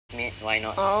Mid, why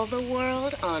not? All the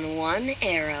world on one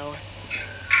arrow.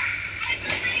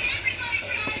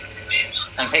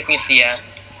 I'm taking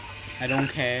CS. I don't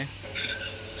care.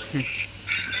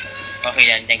 Okay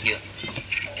then, thank you.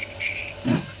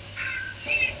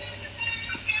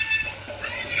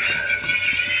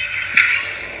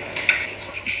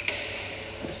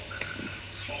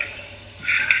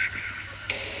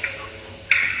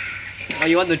 Oh,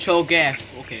 you want to choke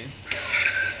Gaff? Okay.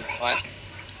 What?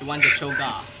 You want to choke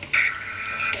Gaff?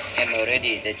 I'm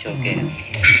already the choker.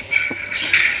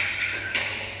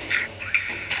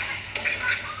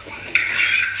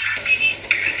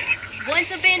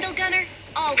 Once a bandle gunner,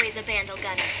 always a bandle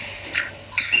gunner.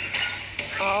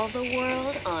 All the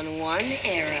world on one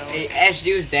arrow. Hey, Ashe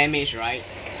deals damage, right?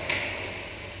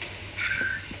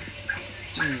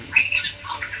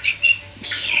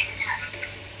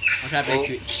 I'll try to play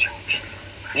Twitch.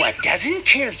 What doesn't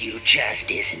kill you just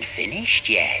isn't finished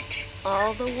yet.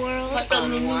 All the world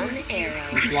on one arrow.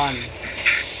 This one.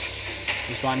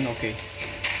 This one, okay.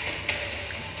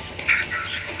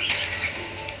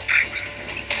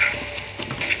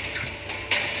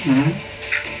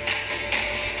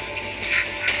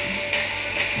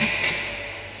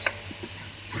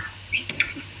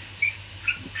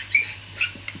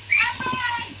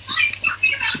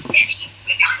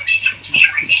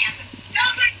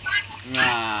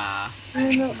 Ah.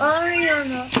 So why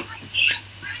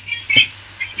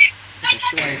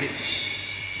is it?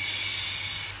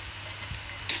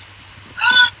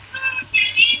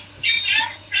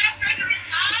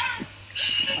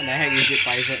 What the heck is it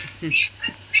private?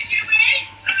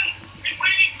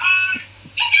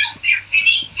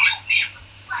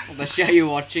 What the shit are you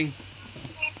watching?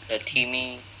 The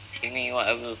Timmy,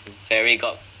 whatever, fairy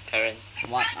godparent.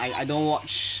 What? I don't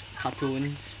watch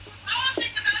cartoons.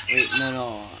 Wait,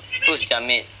 no. Who's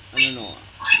Jamit? I don't know.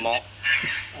 More?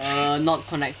 Not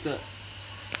connected.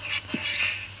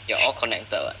 You're all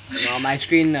connected, what? No, my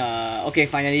screen, okay,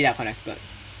 finally they're connected.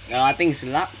 I think it's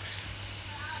Lux.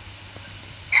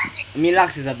 I mean,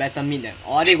 Lux is a better mid than.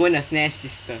 Or are they going to snare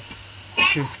sisters?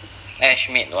 Ashe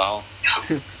mid, wow.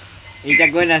 If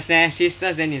they're going to snare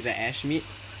sisters, then it's an Ashe mid.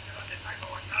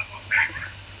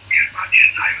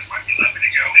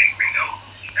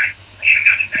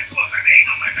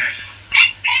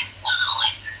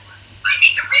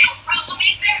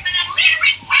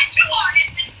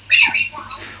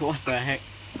 What the heck?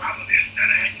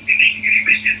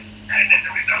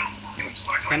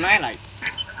 Can I like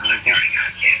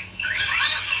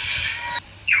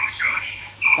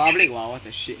public? Wow, what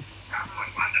the shit? This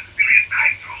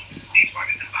one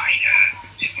is a fighter.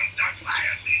 This one starts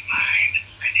fires with his mind,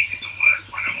 and this is the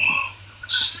worst one of all.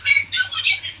 There's no one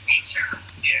in this picture.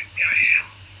 Yes, there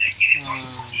is. The kid is so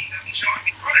spooky, doesn't show any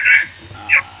photographs.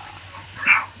 Yep.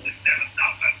 Around the smell of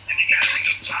sulfur and the gathering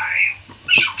of flies.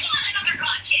 We don't want another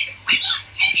god kid. We want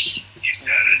Timmy. If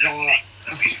Turner doesn't make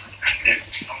the vision of sunset,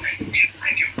 okay, yes,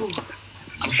 I do.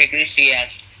 I'm taking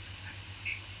CS.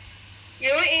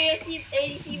 You're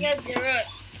ADC med Gerard.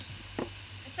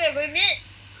 That's a limit.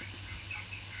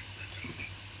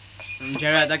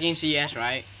 Gerard, taking CS,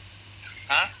 right?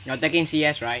 Huh? You're taking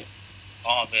CS, right?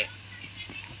 All of it.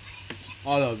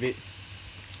 All of it.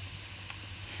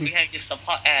 We have to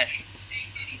support Ashe.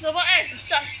 So what else is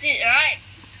such shit, right?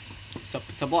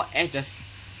 Support Ashe,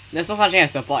 there's no such thing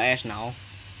as support Ashe now.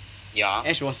 Yeah.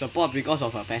 Ashe was support because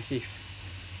of her passive.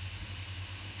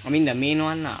 I mean the main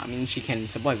one lah. I mean she can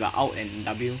support with the out and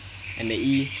W and the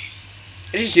E.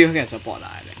 Actually she can support lah.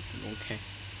 I don't care.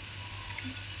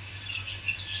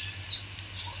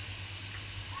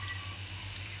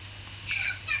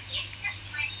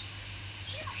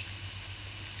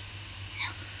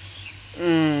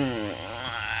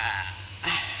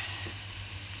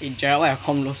 Hey Gerald, why your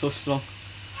com so slow?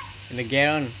 And the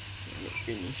Garen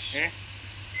finish.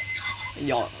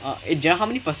 Your hey Gerald, how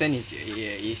many percent is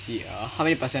he? How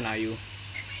many percent are you?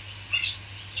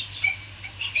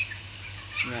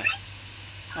 Right.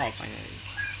 Oh, finally.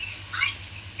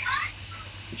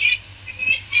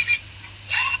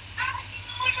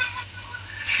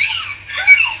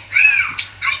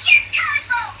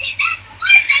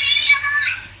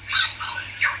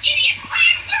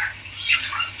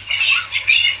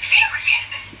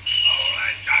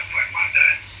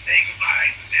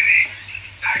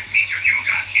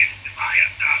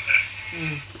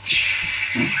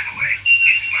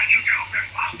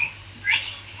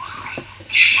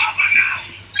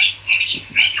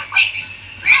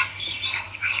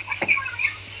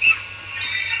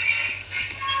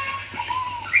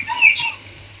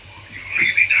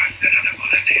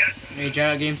 Hey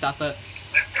Gerald, game started.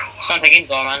 So I'm taking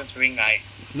Goran's ring, right?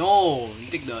 No, you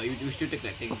take the you still take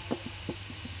that thing.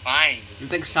 Fine. You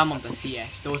take some of the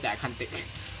CS, those that I can't take.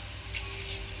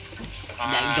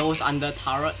 Fine. Like those under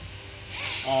turret,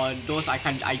 or those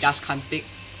I just can't take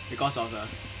because of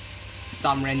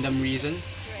some random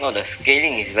reasons. No, the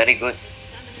scaling is very good.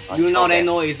 on You now Cho'Gath. then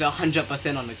know it's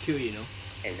 100% on the kill, you know.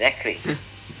 Exactly.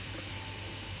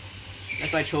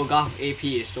 That's why Cho'Gath AP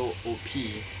is so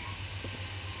OP.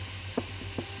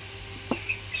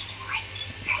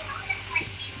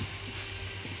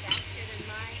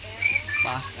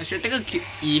 Fast. I should take a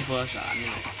E first. I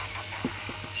mean, like,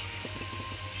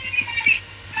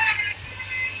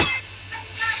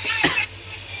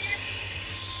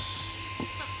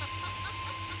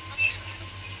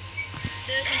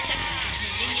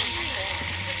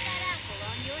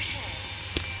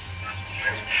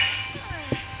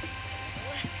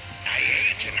 I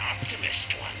ate an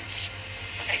optimist once,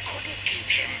 but I couldn't keep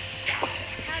him down.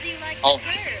 How do you like Oh. the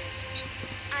curves?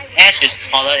 I was Ashe is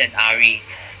taller than Ari.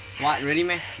 what? Really,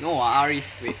 man? No,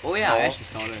 Ari's. Wait. Oh yeah, No. Ashe is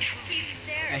taller.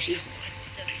 staring. Ashe is.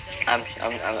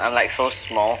 I'm like so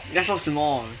small. That's so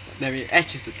small. Damn it,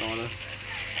 Ashe is the taller.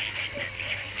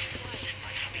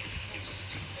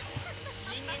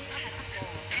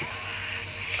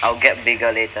 I'll get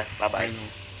bigger later. Bye I bye. know.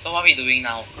 So what are we doing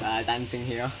now? Dancing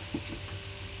here.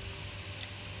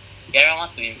 Garen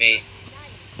wants to invade.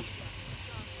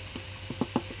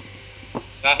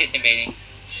 Well, he's invading.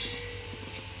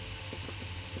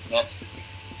 Nope.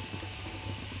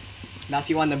 Does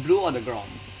he want the blue or the ground?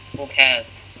 Who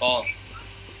cares? Go.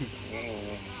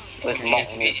 Where's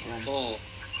mock me? 2, 1.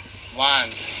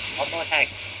 Auto attack.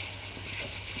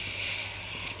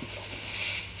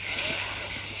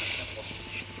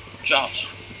 Josh.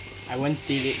 I won't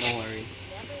steal it, no worry.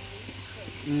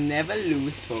 Never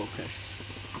lose focus.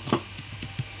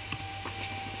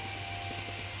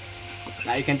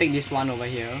 Like you can take this one over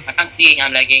here. I can't see it,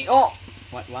 I'm lagging. Oh!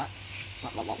 What? What?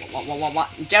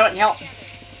 Jared, help!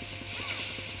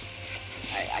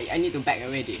 I need to back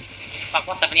already. Fuck,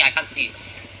 what's happening? I can't see.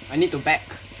 I need to back.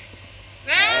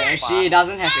 Ah, She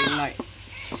doesn't have ignite.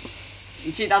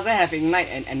 She doesn't have ignite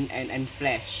and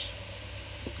flash.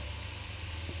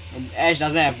 Ashe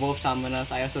doesn't have both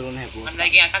summoners. I also don't have both. I'm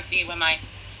lagging, I can't see. Where am I?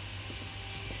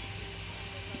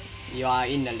 You are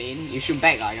in the lane. You should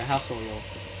back. Your health so low.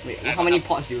 Wait, I how got many help.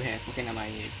 pots do you have? Okay, never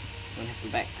mind. You don't have to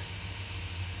back.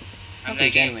 I'm Okay,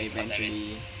 lagging. Jen will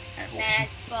eventually. I hope. Back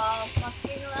for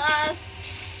fucking love.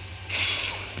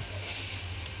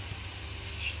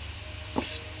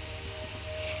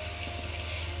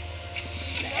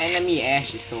 The enemy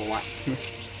Ashe is so what?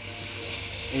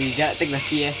 And you just take the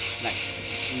CS, like,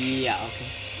 yeah, okay.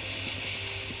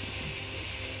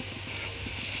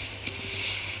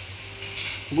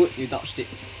 Good, you dodged it.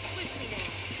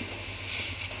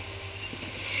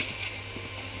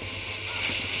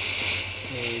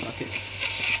 Okay, got it.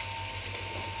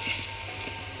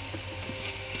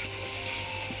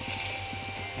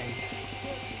 Thanks.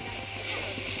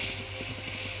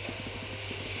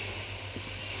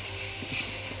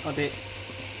 Got it.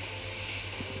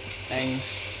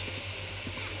 Thanks.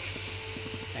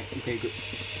 Okay, good.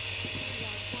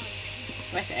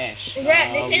 Where's Ashe? Is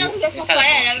that they say not to get for inside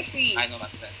fire the at box. level 3. I know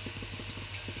about that.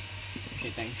 Okay,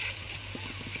 thanks.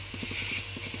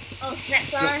 Oh,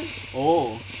 next one.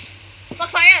 Oh, For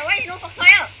fire, why you know for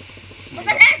fire? What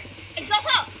the heck? Exhaust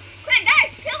her! Quick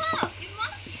guys, kill her! You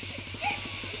must shit!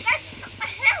 You guys, what the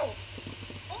hell?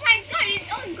 Oh my god, you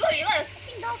oh good, you got a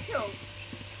fucking down kill.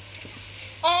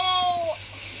 Oh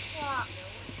fuck.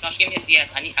 Josh, give me a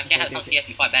CS. I can have some CS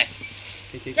before I back.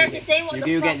 okay. Then you say what You, the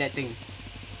you fuck? get that thing.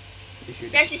 If you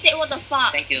Then she said what the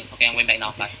fuck. Thank you. Okay, I'm going back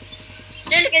now. Bye.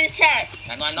 Then look at the chat.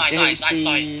 I know. I'm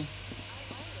sorry.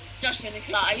 Josh in the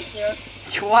cloud, are you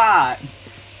serious? What?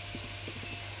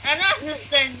 I don't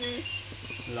understand this.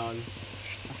 Lol.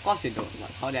 Of course you don't.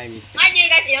 What? How did I miss it? Why do you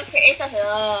guys even create such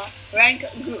a rank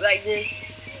group like this?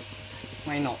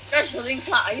 Why not? Josh holding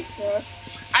cloud, are you serious?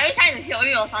 Are you trying to kill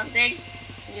me or something?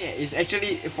 Yeah, it's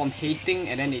actually from hating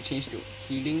and then they changed to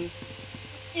healing.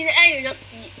 In the end you just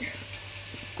beat.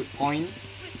 Good point.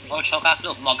 Oh, Cho'Gath,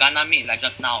 look, Morgana mid like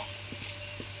just now.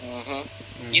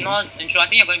 Mm-hmm. You know, Intro, I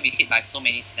think you're going to be hit by so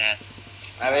many stairs.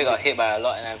 I already got hit by a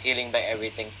lot and I'm healing back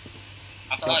everything.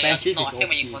 After Your all, passive no, is I think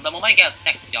when you, OP. the moment you get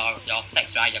your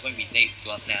stacks right, you're going to be dead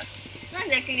to a stairs. Not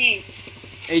exactly.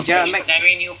 Hey, Jared He's Max.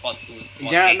 staring you for two.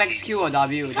 Jared Max Q or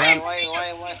W? Why Jared,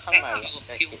 can't Stacks my up rock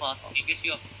to Q first. It gives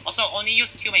you. Also, only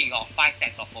use Q when you got 5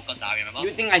 stacks of focus, remember?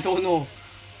 you think I don't know?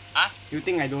 Huh? You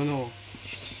think I don't know?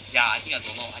 Yeah, I think I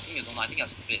don't know. I think you don't know. I think you're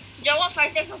stupid. You want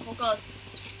 5 stacks of focus?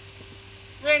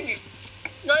 Don't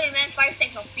you meant 5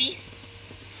 stacks of peace?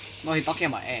 No, he's talking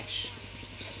about Ashe.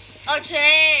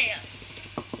 Okay.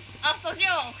 I was talking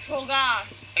about Shoga.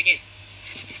 Take it.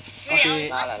 Okay.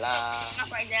 La la la.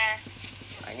 Up right there.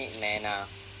 I need mana.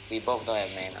 We both don't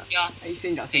have mana. Yeah. Hey,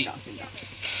 send down. I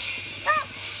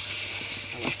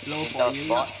was slow for Intel you.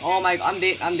 spot. Oh my god, I'm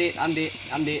dead.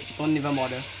 Don't even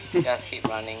bother. Just keep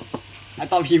running. I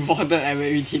thought he bothered and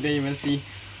we didn't even see.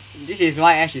 This is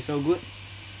why Ashe is so good.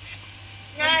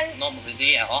 No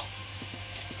mobility at all.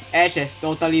 Ashe has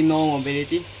totally no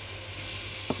mobility.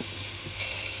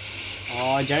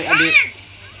 Oh, Jared a bit.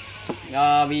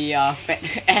 We are fat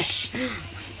Ashe.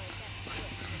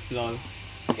 Lol.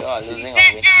 You are losing or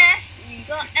Fat winning. ass. We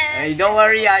got ass. Hey, don't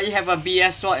worry, you have a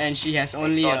BS sword and she has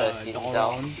only saw a the Xin doll Zhao.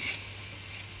 round.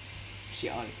 She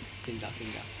on Xin Zhao.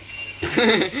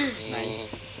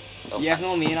 Nice. So You have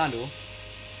fun. no mana though.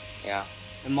 Yeah.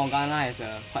 And Morgana has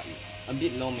a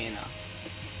bit low mana.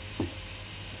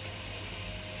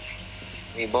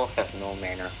 We both have no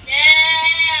mana.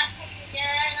 Yeah.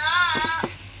 Yeah.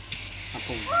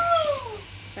 Kapung. Woo.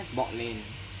 That's bot lane.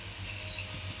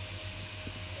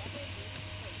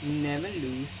 Never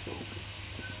lose focus.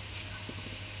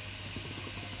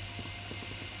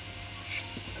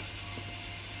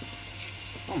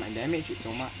 Oh, my damage is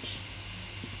so much.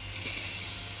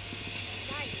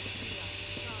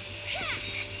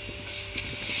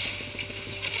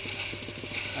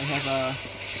 I have a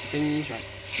thingy, right?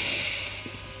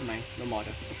 Never mind, no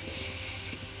bother.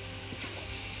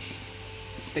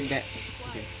 Take that.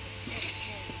 Okay.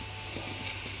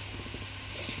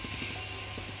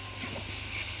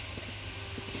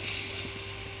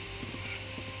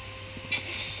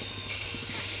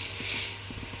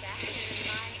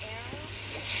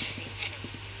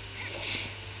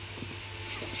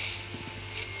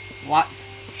 What?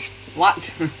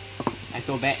 What? I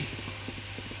so bad.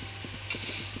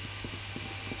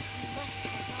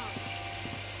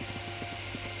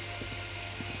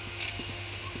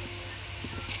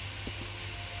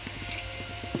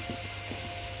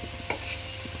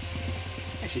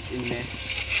 She's in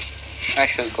there. I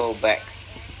should go back.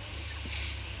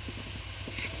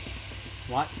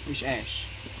 What? Which Ashe?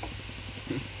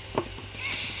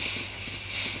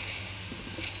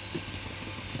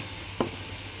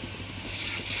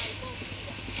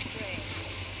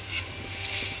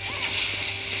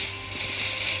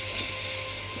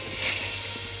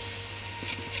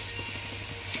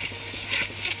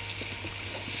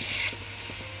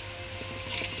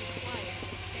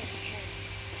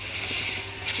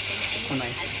 Oh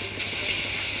nice.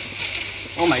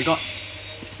 Oh my god.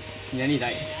 He nearly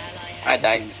died. I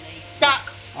died.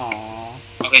 Stuck. Aww.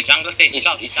 Okay, jungle stage. It's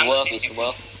Jungle worth, stage. it's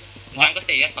worth. Jungle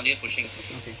stage, just continue pushing.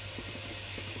 Okay.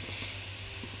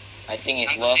 I think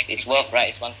it's worth, right?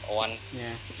 It's 1-for-1.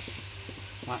 Yeah.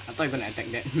 What? I thought you were gonna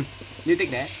attack that. Do you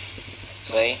take that?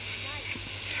 Play.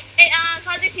 Hey,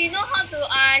 Kha'Zix, you know how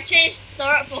to change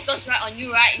turret focus right on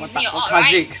you, right? What Using your the? ult, right?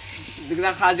 Kha'Zix. The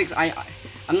Kha'Zix,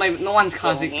 I'm not even, no one's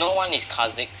Kha'Zix. No one is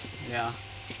Kha'Zix. Yeah.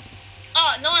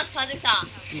 Oh, no one's Kha'Zix, ah.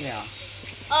 Yeah.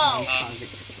 Oh.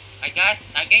 Kha'Zix. I guess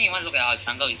you want to look at our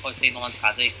jungle before you say no one's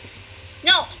Kha'Zix.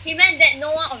 No, he meant that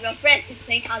no one of your friends is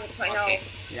playing Kha'Zix right Okay.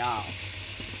 now. Yeah.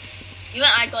 Even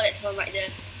I got that term right there.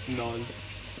 Lol.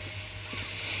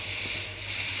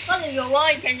 Because if you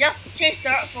want, you can just change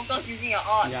turret focus using your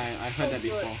ult. Yeah, I heard So that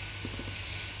good. before.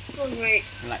 So great.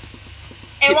 Like,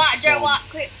 Hey, tips what? Jared, for- what?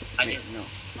 Quick. I wait, did. no.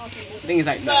 Okay. I think it's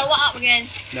like So, the what up again?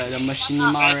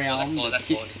 Machinima Let's realm, go, the let's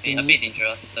go. tips It's a bit thingy.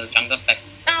 dangerous. The jungle's back.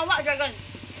 What dragon?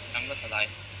 Jungle's alive.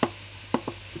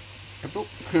 Kaput.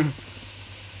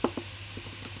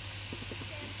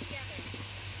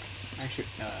 I should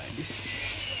this.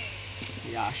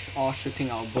 Yeah, all shooting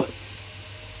our birds.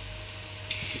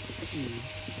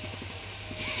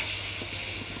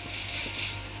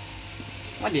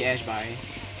 What did Ashe buy?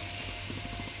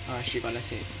 She gonna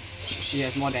say she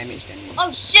has more damage than me.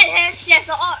 Oh shit, she has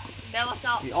the ult. Better watch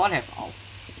out. We all have ults.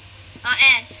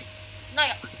 Ashe. No,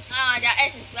 they're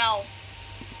Ashe as well.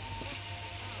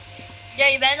 Yeah,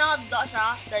 you better know how to dodge,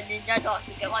 the ninja dodge,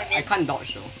 you get what I I mean? can't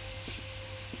dodge though.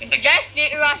 It's like, Just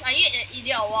spirit rush, are you an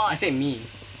idiot or I what? said me.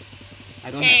 I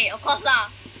don't Okay, have. of course lah.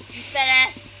 You fat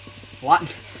ass.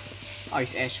 What? Oh,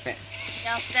 it's Ashe fat.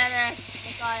 You're fat ass.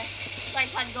 That's why. That's why you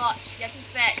can't dodge. You're too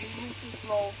fat, you move too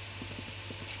slow.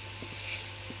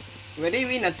 Will they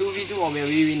win a 2v2 or will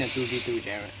we win a 2v2,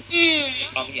 Jared?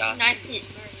 probably, yeah. Nice hit.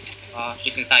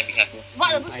 She's inside, be careful.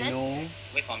 What the bush I man? know.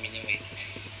 Wait for a minion wave.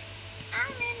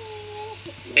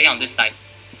 Stay on this side.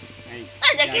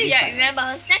 Not exactly this yet, side. remember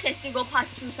her snack can still go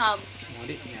past through some. Got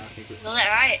it? Yeah, okay, good. Know that,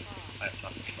 right? Alright, sure.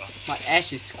 But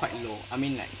Ashe is quite low. I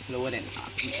mean, like, lower than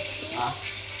us.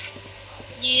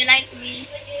 You like me?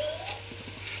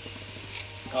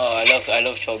 Oh, I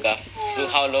love Cho'Gath. Look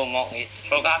how low Mok is.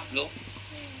 Cho'Gath blue.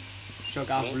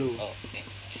 Sugar blue. Oh, okay.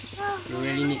 You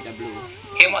really need the blue.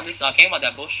 Can you want this? Can you want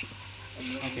that bush?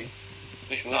 Okay.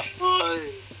 Which bush?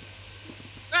 Bye.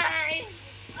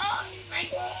 Oh my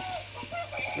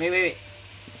god. Wait.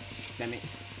 Damn it.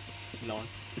 Lost.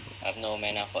 I have no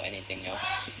mana for anything else.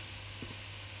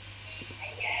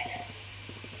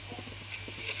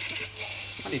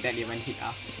 How did that even hit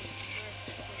us?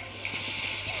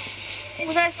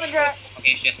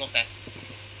 Okay, she has no stat.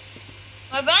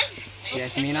 My bun? She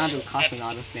has mana to cast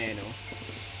another snare though.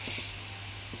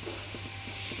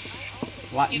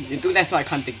 What? You do that so I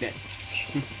can't take that.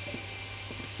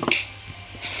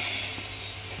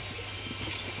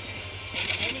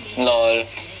 Lol.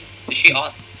 Is she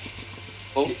on?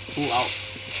 Who? Who out?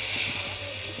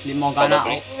 Did Morgana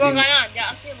Probably. out? Morgana, they're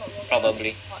asking about Morgana.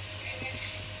 Probably.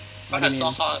 What I do you saw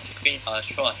mean? her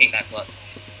throw a hit backwards.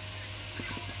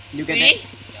 You get Really?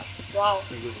 that? Wow.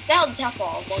 Very good. Is that on top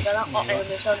for Morgana or Yeah.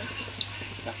 animation?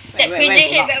 Wait, That wait, cringy where's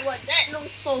hit Lux? backward, that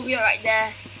looks so weird right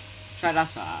there. Try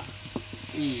that,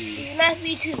 Eee. You left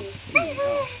me too.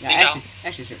 Oh. Sit Yeah, down.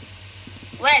 Ashe is here.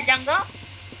 Where, jungle?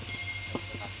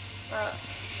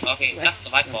 Okay, just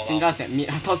survive for a while. Syndra's at mid.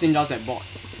 I thought Syndra's at bot.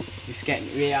 You scared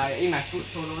me. Wait, I eat my food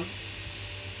so long.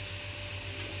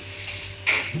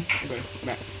 Okay,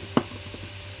 back.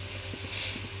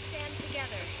 Stand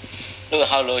together. Look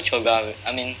how low Choga,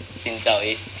 I mean Xin Zhao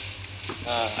is.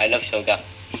 I love Choga.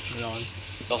 Lol.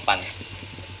 So fun.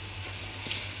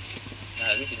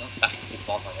 At least you don't start with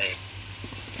bot already.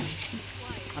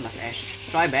 How does Ashe?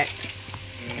 Try back.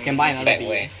 I can buy another Back B.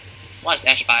 where? What is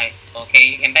Ashe by? Okay,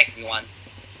 you can back if you want.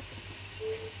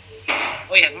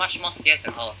 Oh, you have much more CS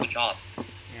than her. Good job.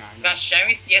 Yeah, You are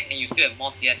sharing CS and you still have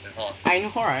more CS than her. I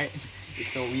know, right? It's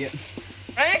so weird.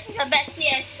 Maybe she's a bad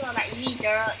CS, so like me,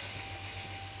 Gerald.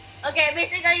 Okay,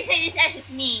 basically you say this Ashe is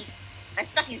me. I'm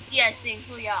stuck in CS thing,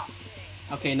 so yeah.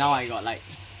 Okay, now I got like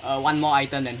one more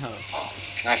item than her.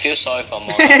 I feel sorry for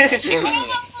Morgana. She got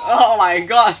me. Oh my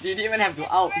gosh, you didn't even have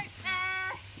to out.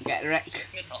 Get wrecked.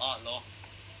 Dismiss her out low.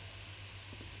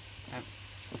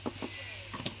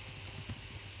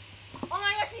 Oh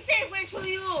my god, she said it went through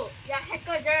you. Yeah,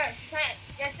 hacker, Gerald. She's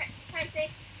trying to say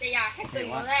that yeah, hacker, Wait, you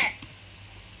know what? that.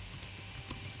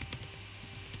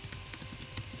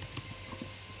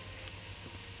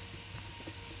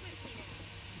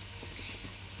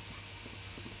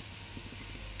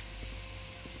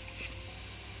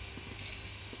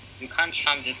 You can't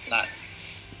charm this slut.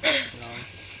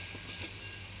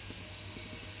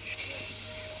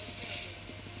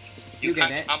 You get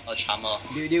can't that? charm a charmer.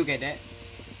 Do you get that?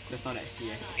 That's not that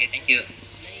CS. Okay, thank you.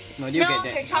 No, do you No, get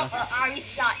can that? chop That was- a Ari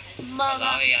slut. Mother.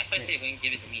 Sorry, I thought you said you're going to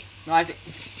give it to me. No, I said.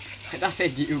 I just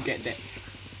said, did you get that?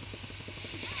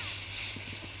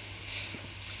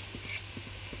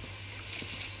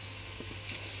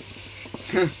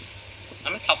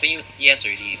 I'm helping you CS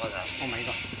already. What the? Oh my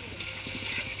god.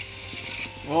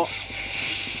 Oh.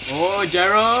 Oh,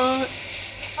 Gerald.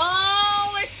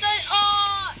 Oh, wasted.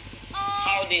 Oh. Oh.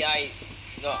 How did I?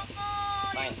 No.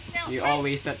 Oh, Fine. You all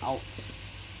wasted out.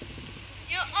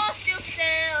 You all still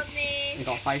stay on me. You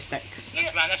got 5 stacks.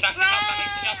 Let's run, let's run.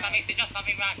 Sit just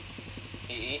coming, run.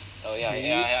 He is? Oh yeah, He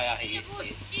yeah, is? he is.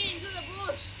 He is. Into the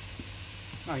bush.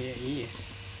 Oh yeah, he is.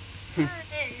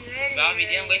 Well, we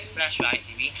didn't waste flash, right,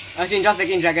 did we? Syndra's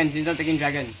taking dragon. Syndra's taking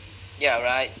dragon. Yeah,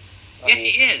 right. Oh, Yes, he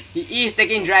is. He is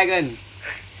taking dragon.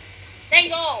 Then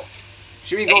go.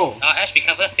 Should we Hey, go? Ash, be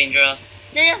careful, it's dangerous.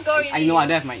 Then just go. I know I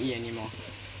don't have my E anymore.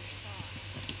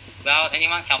 Well,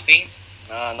 anyone helping?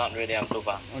 Not really, I'm too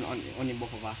far. Only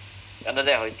both of us. The other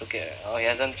day, he took it. Oh, he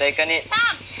hasn't taken it.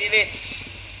 Come. Steal it.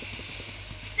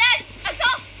 Then go.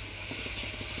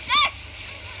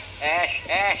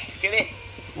 Ash, kill it.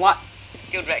 What?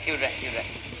 Kill drag. Okay,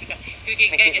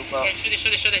 Make it above. shoot it.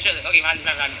 Okay,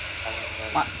 run.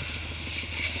 What?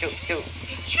 Shoot.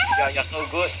 You're so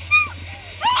good.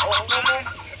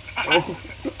 Oh.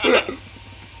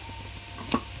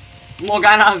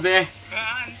 Morgana's there.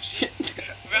 Run, Shit.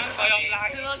 run for your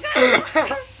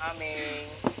life. Coming.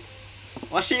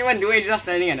 What's she even doing? Just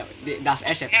standing at the... Does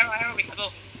Ashe have... Arrow, be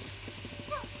careful.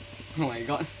 Oh my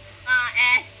god.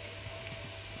 Ash.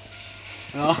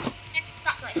 Oh. Ash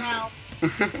suck like hell.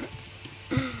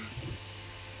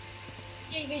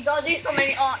 We dodging so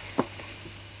many odds.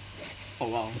 Oh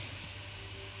wow.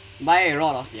 Buy a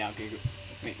rod of... Yeah, okay, good.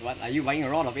 Wait, what? Are you buying a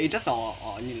rod of ages or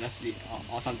needlessly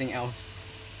or something else?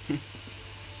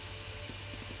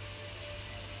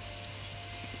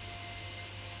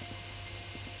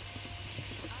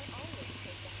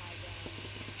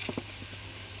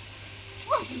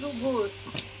 What's so good?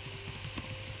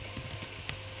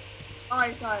 Oh,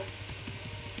 it's fine.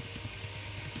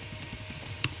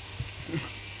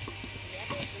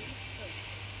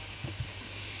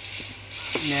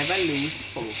 Never lose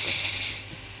focus.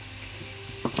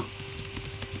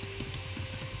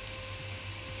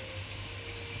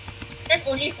 That's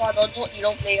only for the good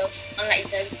yellow players, unlike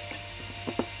them.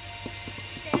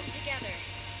 Stand together.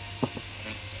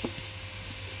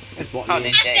 Let's bot How lane.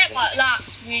 did That's that what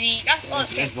lux, really. That's all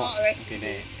Let's that's bot. not right. Okay,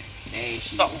 there. There is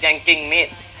Stop ganking mid.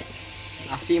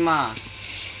 Asima.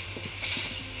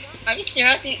 Are you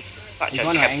seriously? Such You a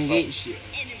wanna capper. engage?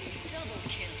 Enemy double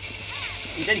kill.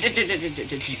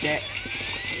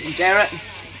 Jared.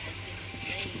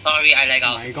 Sorry, I lag Oh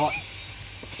out. my god.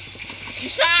 You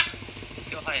suck!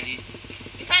 Kill her at least.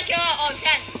 You can't kill her. Oh, you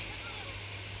can.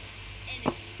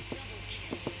 Enemy double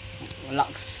kill.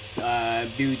 Lux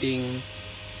building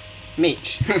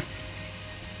mage.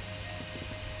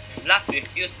 Lux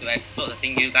refused to explode the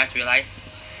thing, you guys realize?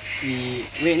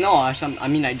 Wait, no, I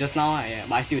mean like just now,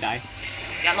 but I still die.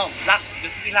 Yeah, no, Lux,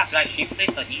 basically Lux, like, she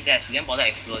placed her E dash, she didn't bother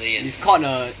exploding it. It's called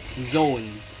a zone.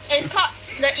 It's called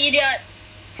the idiot.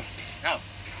 No,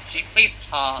 she placed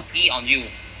her E on you.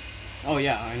 Oh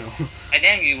yeah, I know. And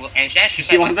then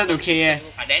She wanted to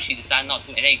KS. And then she decided not to,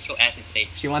 and then you killed Ashe instead.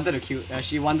 She wanted to kill.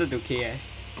 She wanted to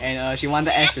KS, and she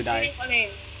wanted Ashe to die.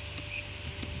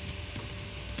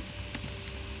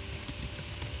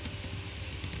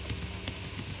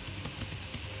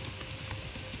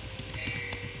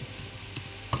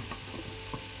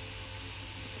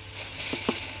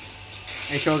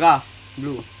 Hey, Shogath,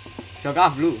 blue.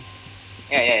 Shogath, blue.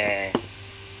 Yeah.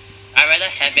 I'd rather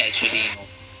have it actually, you know.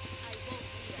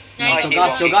 Nice.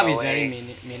 Shogath is away.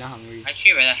 very mana hungry. I'd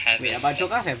actually rather have Wait, it. but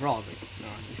Shogath have raw. Wait, no,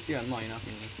 it's still not enough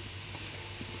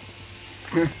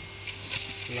mana.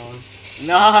 Lol.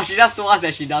 No, she just told us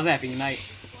that she doesn't have ignite.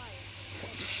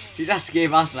 She just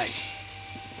gave us like.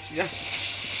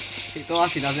 She told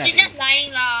us she doesn't have She's just ignite.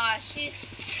 lying lah. She's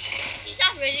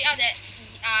just raising up that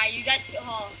you guys killed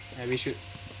her. Yeah, we should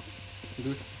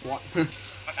do what? What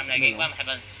I'm lagging, what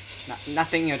happened?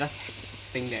 Nothing. You're just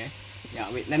staying there.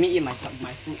 Yeah. Wait. Let me eat my food.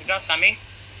 You just coming?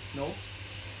 No.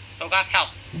 Togaf, help!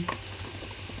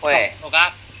 Where?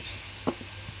 Togaf!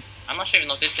 I'm not sure if you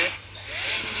noticed it.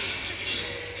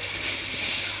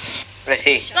 Let's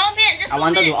see. Stop it! Just I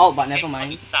wanted to stop out, but never You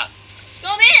mind. suck. it!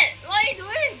 Stop it! What are you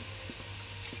doing?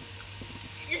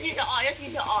 Just use your art. Just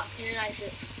use your art.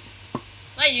 Nice.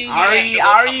 Why you?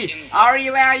 Ari,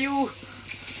 where are you?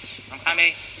 I'm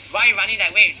coming. Why are you running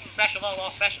that way? Flash over the wall,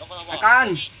 flash over the I wall.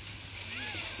 can't.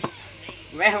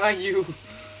 Where were you?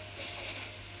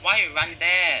 Why you run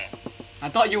there? I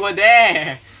thought you were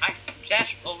there. I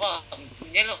dashed over.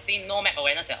 You don't see no map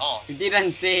awareness at all. You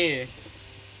didn't say.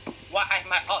 What I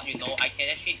might out, you know, I can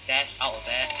actually dash out of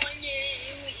there.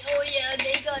 Oh yeah,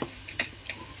 they got.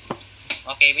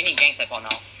 Okay, we need gang support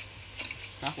now.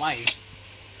 Huh? Why?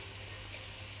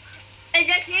 Hey,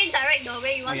 just create direct the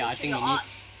way you want Oh, yeah, I to shoot think your we art.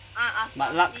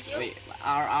 But Lux, wait,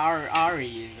 Ari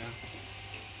is.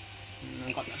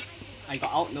 I got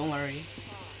out. Don't worry.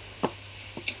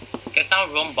 Can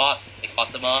someone roam bot if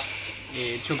possible?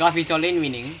 Yeah, Cho'Gath, is your lane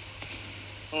winning?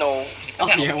 No. Oh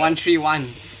yeah, 1-3-1.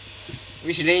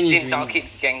 Which lane is Xin Zhao winning?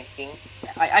 keeps ganking.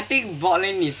 I think bot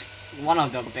lane is one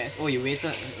of the best. Oh, you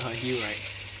waited her heal, right?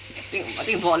 I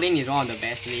think bot lane is one of the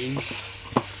best lanes.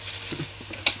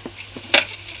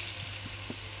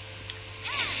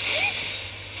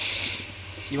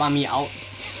 You want me out?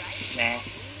 Nah.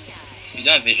 You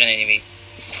don't have vision anyway.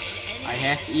 I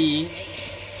have E.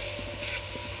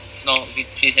 No,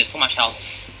 she has too much health.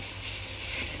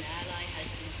 An ally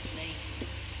has been slain.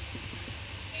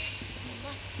 You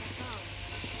must press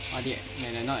on. Are they?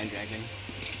 No, they're not a dragon.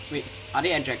 Wait, are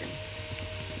they a dragon?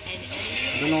 An enemy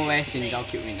I don't know where Xin Zhao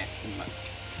killed me next, but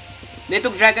they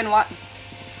took dragon. What?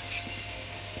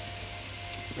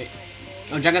 Wait,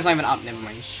 no, dragon's not even up. Never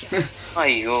mind.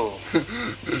 Aiyo.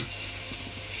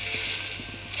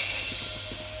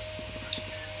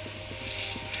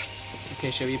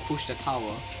 Okay, shall we push the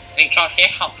tower? Hey, Josh,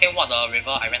 can you walk the river?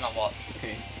 I ran out of water.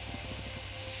 Okay.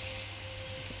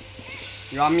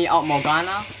 You want me out,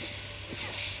 Morgana?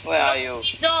 Where are you?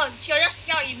 Please don't. She'll just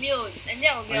spell immune, and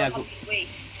that will be Oh, yeah, a good. complete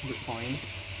waste. Good point.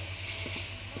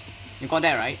 You got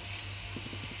that right?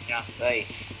 Yeah. Right.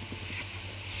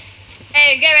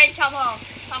 Hey, get ready, chop her.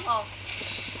 Chop her.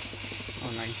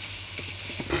 Oh, nice.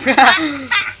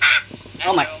 Thank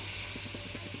Oh my- you.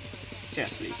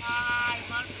 Seriously.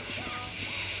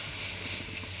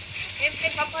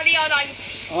 If properly or not, you.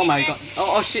 Oh my god.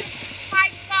 Oh shit. My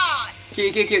god.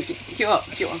 Kill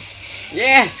her.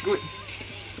 Yes, good.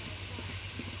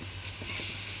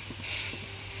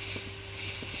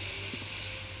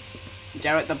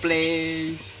 Jared the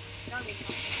place.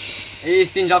 Is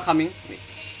Xin Zhao coming? Wait.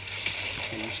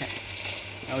 Can you check?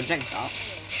 Oh, Jack's out.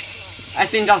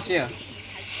 Xin Zhao's here.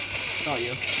 Not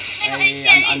you. Hey,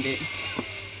 I'm dead.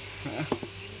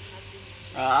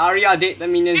 Arya dead, the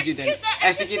minions did it.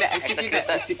 Execute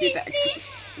it.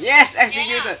 Yes,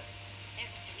 executed.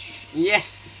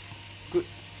 Yes. Good.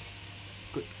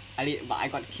 But I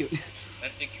got killed.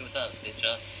 Executed,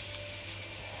 bitches.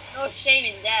 no shame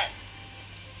in that.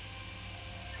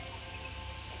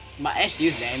 But Ashe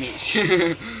deals damage.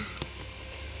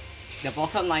 The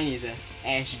bottom line is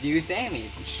Ashe deals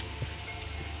damage.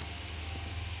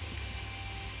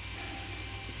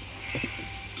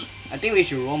 I think we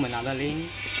should roam another lane.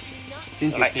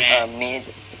 Since Like you mid.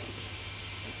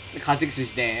 the Kha'Zix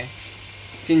is there.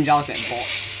 Xin Zhao's at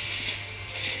bots.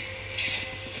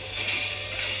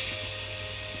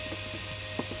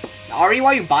 Ari,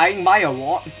 why you buying? Buy a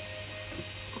what?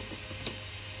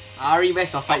 Ari,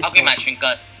 where's your side I'll give my score?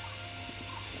 trinket.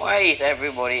 Why is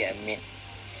everybody at mid?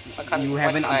 You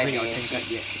haven't why can't upgraded your I be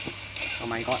trinket yet. Oh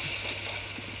my god.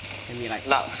 Let me like...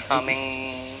 Lux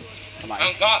coming. Oh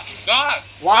Bye. god!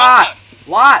 What?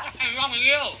 What? What's wrong with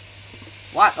you?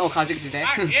 What? Oh, Kha'Zix is there.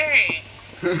 Ah, yay!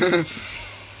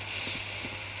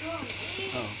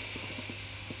 Oh.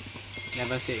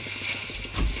 Never say.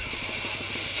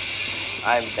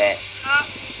 I'm bad.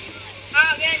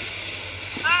 Again.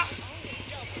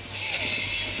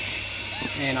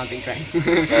 Yeah, nothing crack.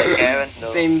 Karen,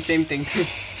 though. Same thing.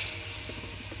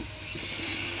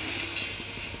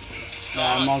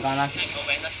 Morgana.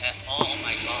 Awareness at all, oh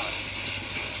my god.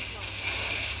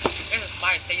 This is why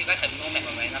I say you guys have no map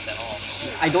awareness at all.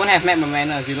 I don't have map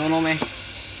manners, you don't know man.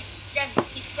 Just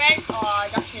his friends or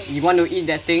just him? You want to eat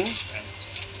that thing?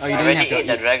 Oh, you I don't already have to ate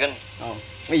the eat. dragon. Oh.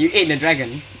 Wait, you ate the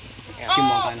dragon? Yeah. Kill Oh,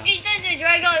 Morgana. eaten the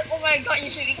dragon! Oh my god, you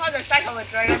should become the size of a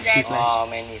dragon then. Flash. Oh,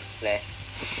 many flash.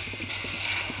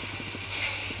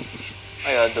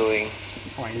 What you doing?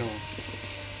 Oh, I know.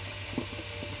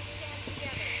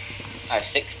 I have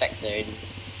 6 stacks already.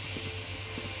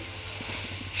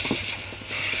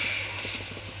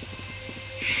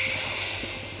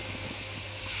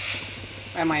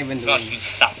 What am I even God, doing? you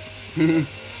suck. I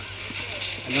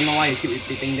don't know why you keep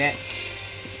repeating that.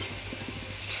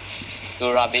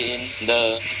 To rub it in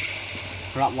the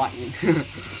Rub what in?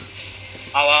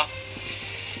 Our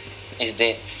is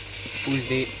dead. Who's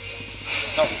dead?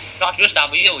 no, Josh, use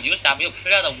W,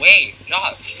 clear the way,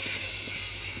 Josh.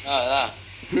 Yeah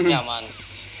man.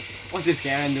 What's this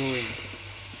Garen doing?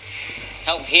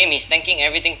 Help him, he's tanking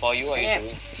everything for you. What are Yeah. you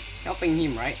doing? Helping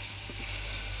him, right?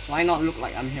 Why not look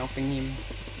like I'm helping him?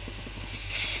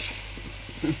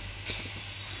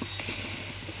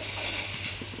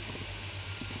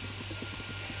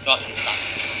 Josh, you suck.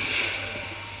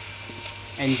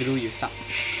 Andrew, you suck.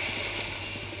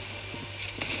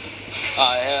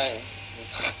 Yeah.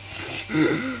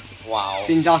 Wow.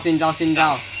 Xin Zhao!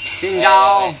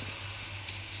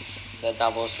 The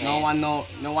double snares.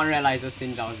 No one realizes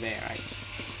Xin Zhao's there, right?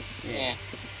 Yeah.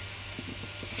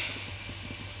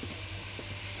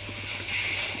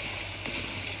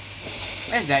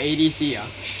 Where's the ADC? I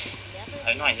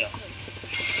have no idea.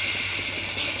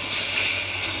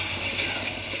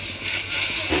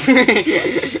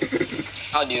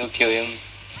 How do you kill him?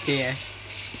 KS.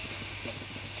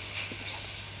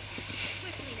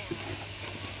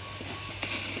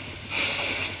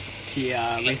 She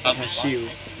wasted her shield.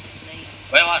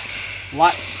 Wait, what?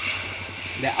 What?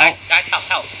 The Guys, out.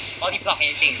 help. Body block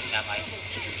anything. Never mind.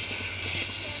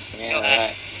 Yeah, Kill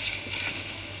right.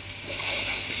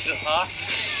 Shoot her.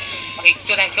 Okay,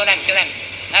 kill them.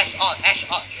 Ashe,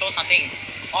 show something.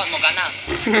 Morgana.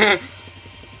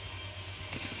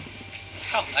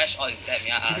 Oh, Ashe, is dead,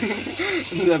 yeah.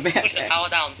 The best.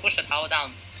 Push the tower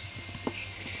down.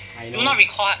 I Do know. not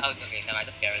record. Oh, okay, never mind,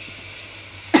 just scare it.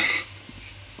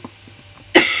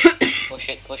 Push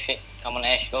it. Come on,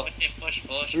 Ashe, go. Push.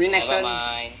 Renekton. Never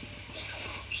mind.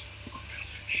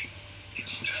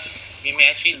 We may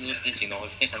actually lose this,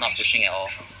 since we're not pushing at all.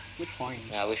 Good point.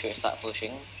 Yeah, we should start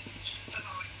pushing.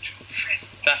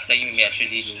 Just saying we may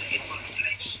actually lose this.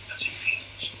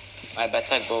 I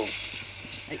better go.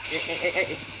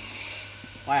 Hey.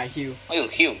 Why I heal? Oh, you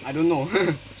heal. I don't know.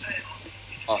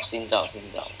 Oh, Xin Zhao.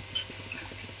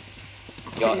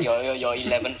 Your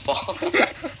 11 fall.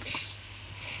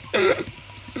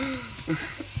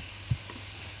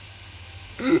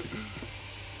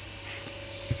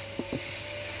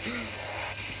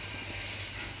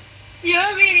 You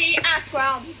really ask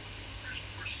well.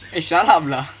 Hey, shut up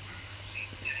lah.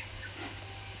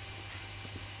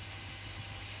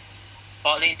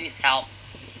 Bot lane needs help.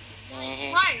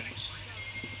 Why?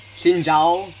 Xin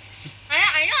Zhao.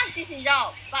 I know I see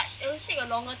Sinjao, but it will take a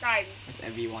longer time. That's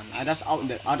everyone. I'll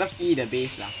just E the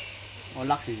base lah. Oh,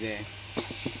 Lux is there.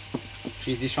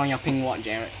 She's destroying your ping ward,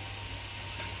 Jared.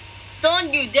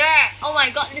 Don't you dare! Oh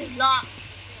my god, this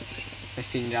locks. The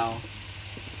Sindao.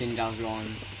 Sindao's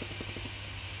gone.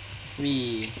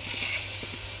 Wait,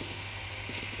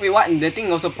 what? The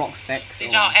thing also proc stacks.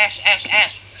 Sit down, Ashe.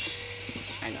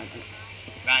 I know.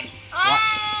 Run.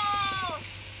 Oh!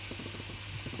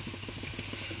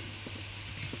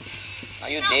 Are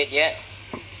you dead yet?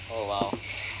 Oh wow.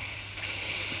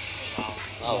 Wow.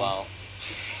 Oh wow.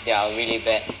 They are really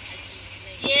bad.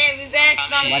 Yeah, we bet.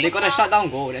 But they got a shutdown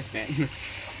goal, that's bad.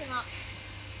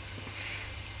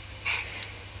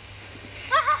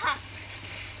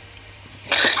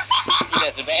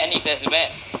 He says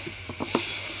bad.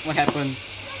 What happened?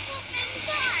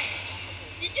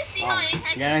 Did you see Oh, how it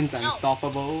had Garen's no.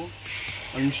 unstoppable.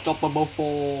 Unstoppable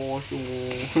for sure.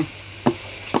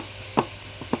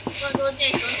 Don't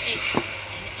take.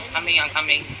 I'm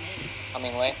coming.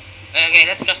 Coming way. Okay,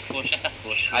 let's just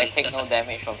push. I take no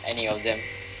damage from any of them.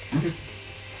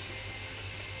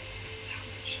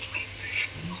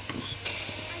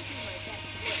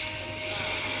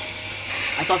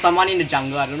 I saw someone in the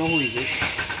jungle, I don't know who is it.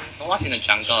 No one's in the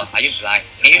jungle. Are you blind?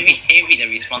 Can you read the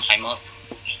respawn timers?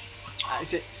 I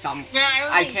said some. No,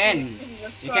 don't I think can.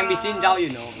 it's It can be Sinjao, you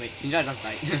know. Wait, Sinjao just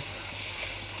died.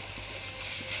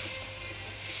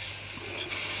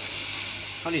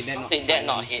 How did that not? Did that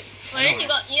not hit? Well, then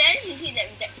you hit that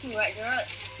with that Q, right, Gerard?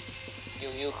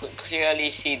 You could clearly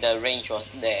see the range was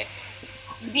there.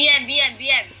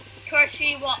 BM.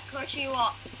 Cursory walk.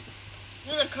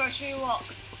 Do the cursory walk.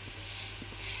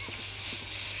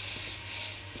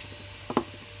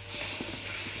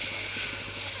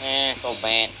 So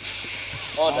bad.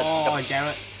 Oh,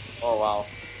 Jared. Oh wow.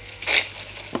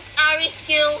 Ari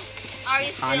skills.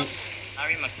 Mechanics.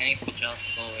 Sorry, mechanics will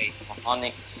just go away.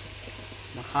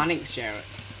 Mechanics, Jared.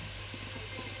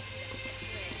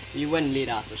 You wouldn't lead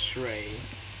us astray.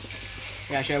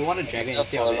 Yeah, should I want a dragon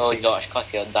Just instead of follow that George cause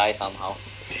he'll die somehow.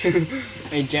 thing?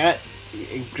 Hey, Jared,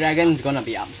 dragon's gonna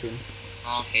be up soon.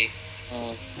 Okay.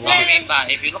 Mm. Sorry, but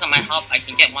if you look at my health, I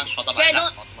can get one shot by Jared,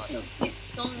 last don't- ultimate. Please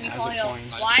don't Yeah, recall good here. point.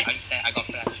 Why? I got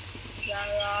flash.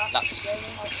 Yeah. Lux.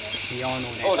 We all know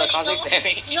Oh, that. the classic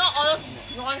damage. You know all those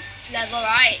bronze level,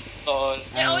 right? So,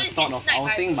 They I always thought get of sniped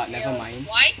by outing, but never players. mind.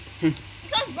 Why?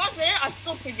 Because bronze players are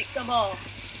so predictable.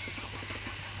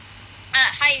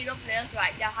 High elo players,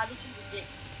 right? They're harder to predict.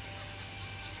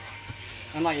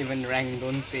 I'm not even ranked,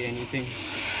 don't say anything.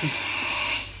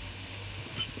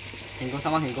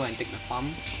 Someone can go and take the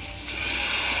farm.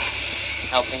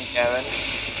 helping Karen.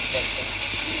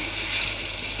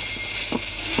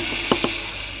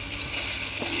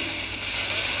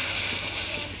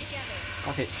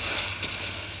 Got it.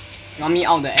 You want me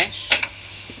out the Ashe?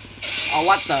 Oh,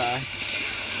 what the?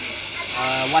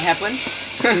 What happened?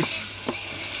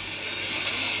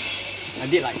 I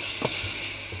did like.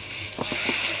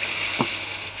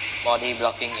 Body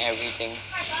blocking everything.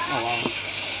 Oh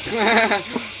wow.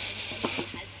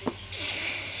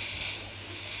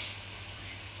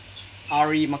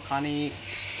 Ari mechanic.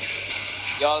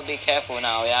 Y'all be careful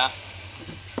now, yeah?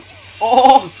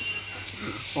 Oh!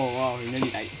 Oh wow, he nearly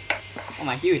died. Oh,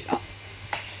 my heal is up.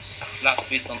 Lux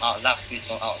Wisdom out.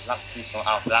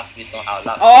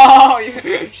 Oh!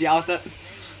 She outed.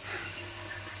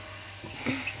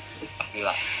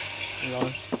 Lux.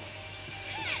 Lol.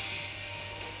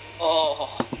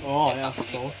 Oh. Oh, that was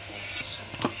close.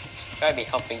 Try be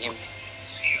helping him.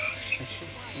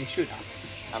 You should.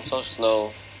 I'm so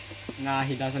slow. Nah,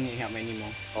 he doesn't need help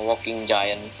anymore. A walking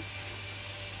giant.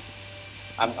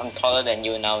 I'm taller than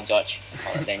you now, George.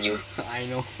 Taller than you. I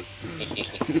know.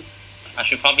 I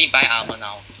should probably buy armor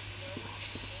now.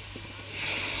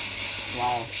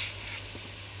 Wow.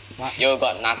 What? You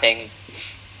got nothing.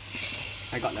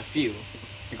 I got a few.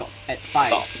 I got at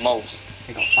 5. Got most.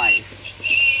 I got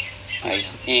 5. I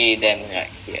see them right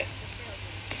here.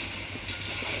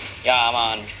 Yeah,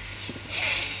 man.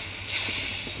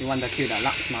 You want to kill the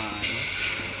Lux man?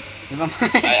 Never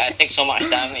mind. I take so much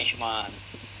damage, man.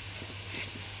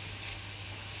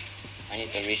 I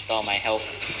need to restore my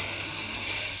health.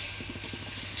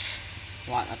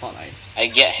 What? I thought I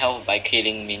get health by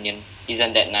killing minions.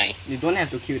 Isn't that nice? you don't have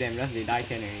to kill them, just they die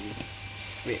can already.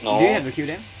 Wait, No. do you have to kill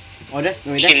them? Oh, that's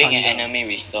that's Killing an Thunder. enemy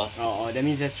restores. Oh, that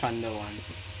means that's Thunder one.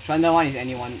 Thunder one is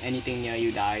anything near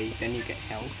you dies, then you get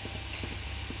health.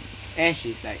 Ashe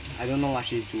is like, I don't know what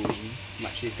she's doing,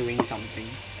 but she's doing something.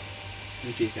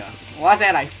 Which is what's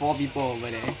that, like 4 people over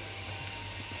there?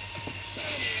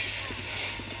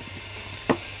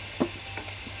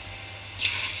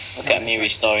 Look at me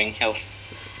restoring health.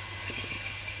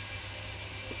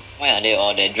 Why are they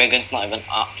all there? Dragon's not even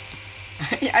up.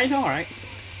 Yeah, I know, right?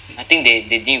 I think they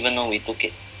didn't even know we took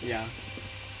it. Yeah.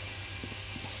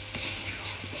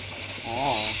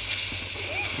 Oh.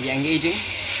 We are engaging.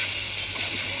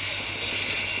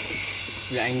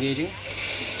 We are engaging.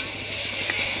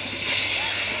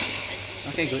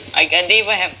 Okay, good. I didn't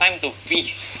even have time to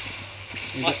feast.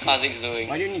 What's Kha'Zix doing?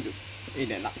 Why do you need to... Hey,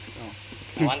 that Lux. Oh.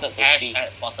 I wanted to Ashe feast.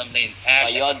 at bottom lane.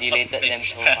 But you all deleted them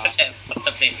so fast.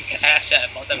 Bottom lane. Ashe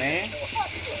at bottom Where? lane.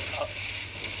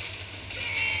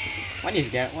 What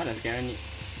does Garen need?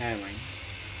 Never mind.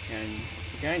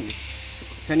 Garen is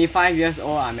 25 years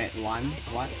old, I'm at 1.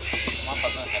 What? One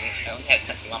person having, I only have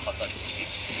 31 person.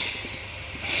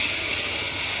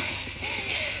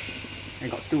 I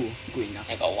got 2. Good enough.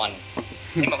 I got 1.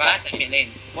 Hey, Morgana's at mid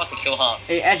lane. Who wants to kill her?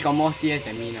 Hey, Ashe got more CS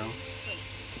than me now.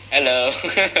 Hello.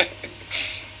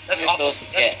 Let's You're so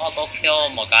scared. all go kill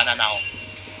Morgana now.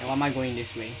 And why am I going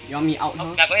this way? You want me out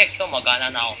her? We are going to kill Morgana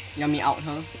now. You want me out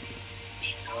her?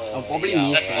 Oh, probably yeah,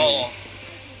 me, Let's sir. go.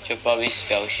 Should probably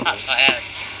spell shield. Touch her ass.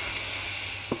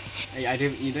 You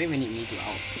don't even need me to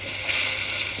out.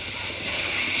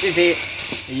 Just say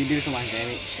you do so much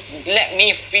damage. Let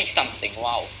me feast something.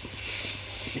 Wow.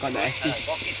 You got the assist.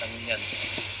 Go feed the minion.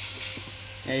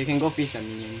 Yeah, you can go feast the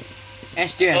minions.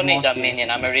 Ashe still has Don't more need the CS. minion.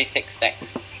 I'm already 6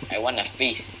 stacks. I want a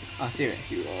feast Oh, serious?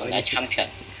 You on already a 6. champion.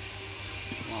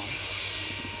 Wow.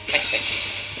 Perfect.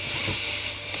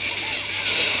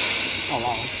 Oh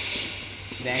wow.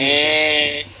 Damage.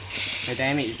 Eh. The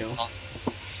damage though. Oh.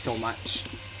 So much.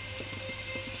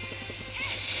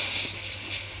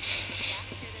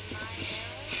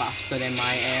 Faster than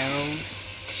my arrows?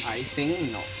 I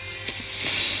think not.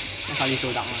 That's how you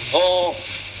so dark one. Oh.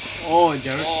 Oh,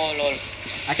 Jared. Oh lol.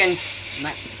 I can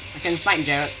snipe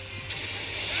Jared.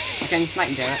 I can snipe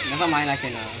Jared. Never mind, I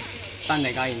can stun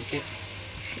the guy instead.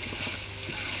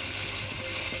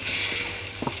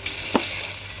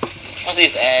 What's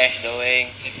this Ashe doing?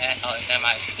 Oh, never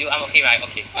mind. I'm okay, right?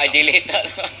 Okay. I deleted.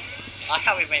 I'll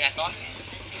help with Renaissance.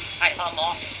 Hide her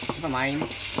more. Never mind.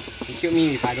 He killed me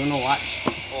with I don't know what.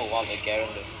 Oh wow, the Garen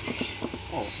though.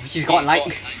 Oh, he's got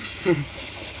like.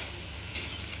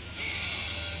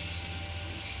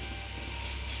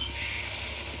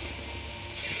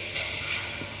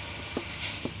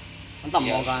 I thought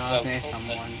Yeah, Morgana was well, near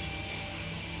someone.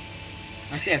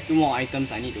 I still have 2 more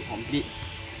items I need to complete.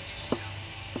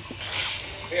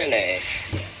 Really?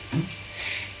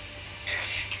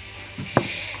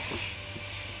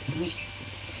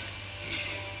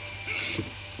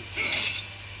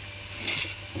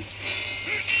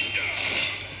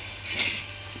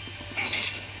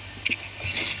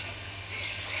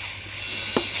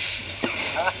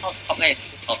 Top lane is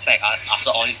perfect after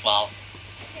all this while.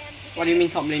 What do you mean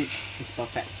top lane is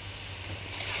perfect?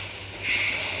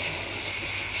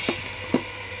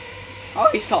 How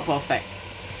is top perfect?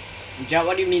 Jared,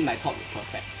 what do you mean by top is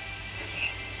perfect?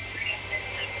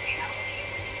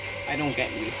 I don't get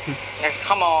you.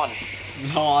 Come on.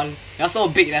 Lol. You're so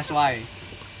big, that's why.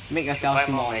 Make yourself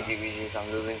Why more smaller. magic resist?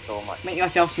 I'm losing so much. Make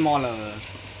yourself smaller.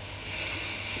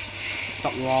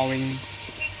 Stop roaring.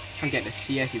 Can't get the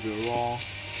CS if you roar.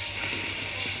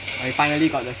 Oh, you finally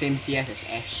got the same CS as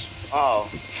Ashe. Oh,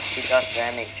 she does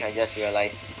damage. I just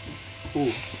realized.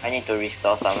 Ooh, I need to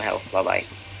restore some health. Bye bye.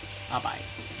 bye bye.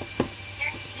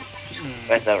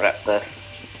 Where's the raptors?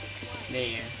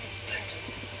 There.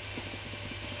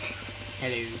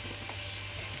 Hello.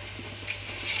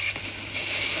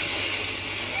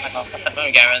 What's happening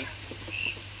with Garen?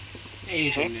 Hey,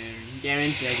 legendary.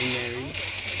 Garen's legendary.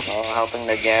 Oh, helping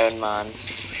the Garen man.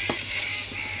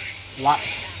 What?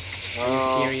 Are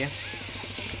Oh, you serious?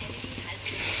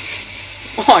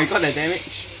 Oh, I got the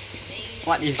damage.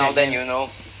 What is now that? then you know.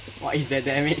 What is the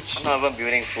damage? I'm not even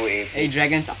building full AP. Hey,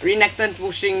 dragons up. Renekton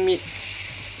pushing mid.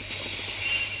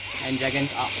 And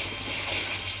dragons up.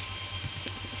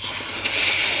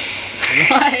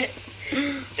 What?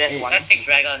 There's Hey, one Let's take piece.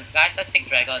 dragon. Guys, let's take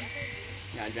dragon.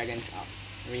 Yeah, dragons up.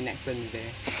 Renekton is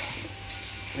there.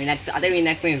 I think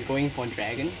Renekton is going for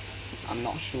dragon. I'm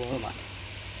not sure, but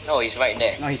No, he's right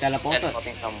there. no, he teleported.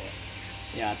 Teleporting somewhere.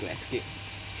 Yeah, to escape.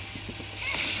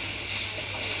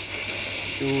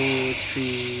 2,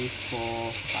 3,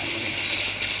 4,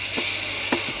 5.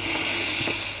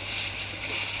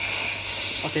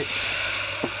 Okay.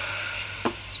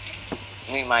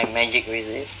 Make my magic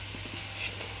resist.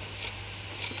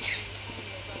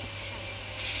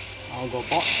 I'll go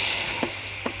bot.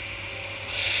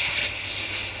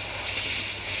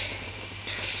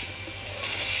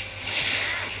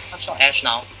 One shot Ashe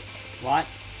now. What?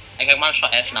 I can one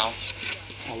shot Ashe now.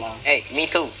 Oh wow. Hey, me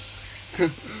too.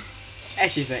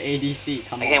 Ashe is an ADC,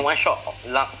 come I can on. one shot of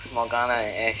Lux, Morgana,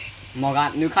 and Ashe.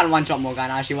 Morgana, you can't one shot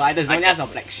Morgana, she will either Zonia's guess or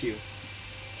so. Black Shield.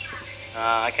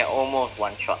 I can almost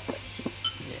one shot.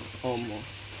 Yeah, almost.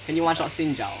 Can you one shot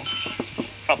Xin Zhao?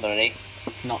 Probably.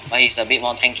 Not But he's a bit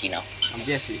more tanky now.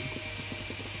 obviously.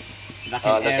 Like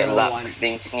Oh, an look at arrow Lux one.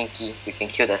 being sneaky. We can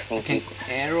kill the sneaky.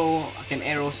 I can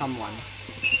arrow someone.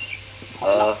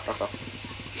 Oh,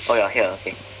 you're here,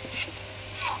 okay.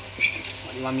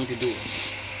 What do you want me to do?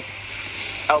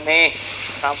 Help me!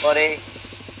 Somebody!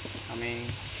 Coming.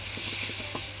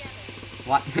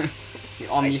 What? You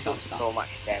all I miss took out stuff. so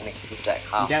much damage, it's like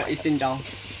half. There my is in down.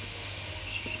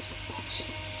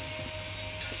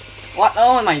 What?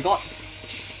 Oh my god!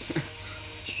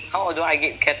 How do I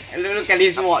get cat? Look at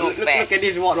this I'm ward. too Look fat. at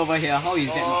this ward over here. How is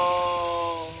that not?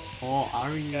 Oh, Oh,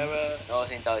 Ari. no,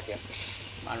 Xin Zhao is here.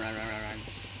 Run.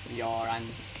 Your run.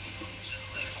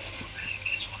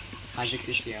 Kha'Zix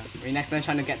is here. Renekton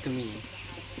trying to get to me.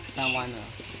 Someone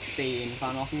stay in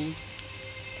front of me.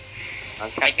 I'm I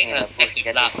camping think in the the bush 6 with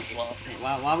getting. Lux was. Wait,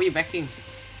 why are we backing?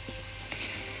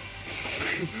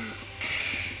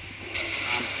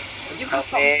 You can't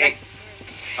stop Okay.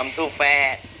 stack. I'm too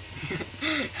fat.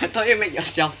 I thought you made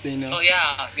yourself thinner. So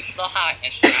yeah, we saw how I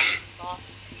actually saw.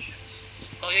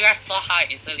 So you guys saw how I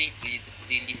instantly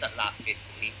deleted Lux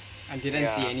basically. I didn't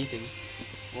Yeah. see anything.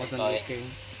 Wasn't saw it.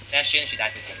 looking. Then she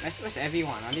died again. Where's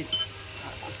everyone? I did.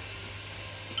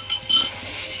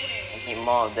 I need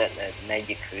more of that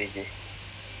magic resist.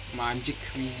 Magic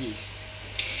resist.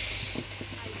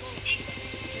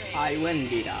 I went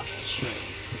did astray.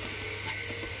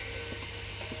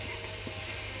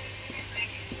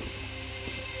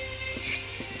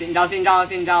 Xin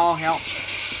Zhao, help.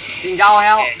 Xin Zhao,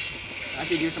 help. Okay. I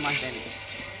did do so much damage.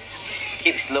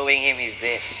 Keep slowing him, he's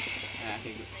dead. Yeah,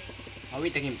 okay, good. Are we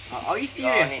taking? Are you So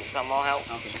I serious? need some more help.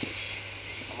 Okay. Good.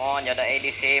 Come on, you're the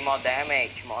ADC, more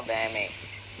damage.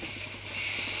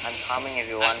 I'm coming if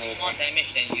you want I me. do more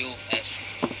damage than you, Ash.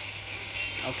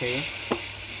 Okay.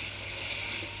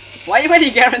 Why even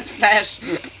he Garen's flash?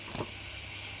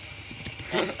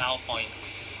 More style points.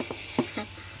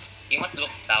 He must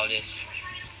look stylish.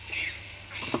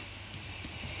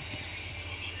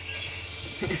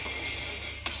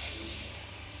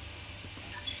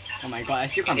 Oh my god, I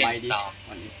still can't buy this. Style.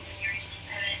 What is this?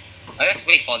 Let's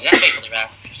wait for the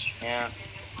rest. Yeah.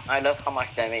 I love how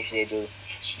much damage they do.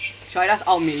 Should I just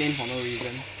out mid lane for no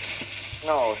reason?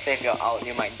 No, save your out,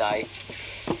 you might die.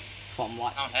 From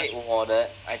what? Oh, Is it warded?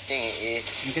 I think it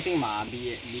is. I'm getting my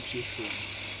BP soon.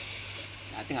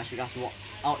 I think I should just walk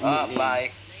out mid lane. Bye.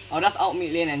 I'll just out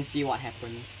mid lane and see what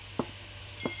happens.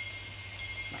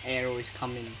 My arrow is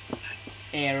coming.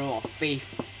 Arrow of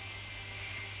faith.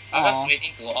 I was Aw.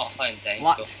 waiting to walk her and then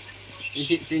What? go. It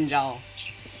hit Xin Zhao.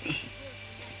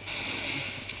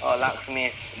 Oh, Lux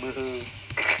miss. Woohoo.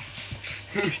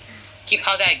 Keep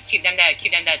them there.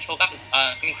 Cho'Gath is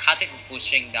Kha'Zix is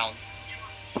pushing down.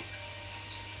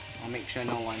 I'll make sure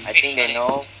no one. I think they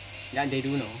know. Yeah, they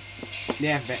do know. They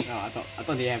have no, I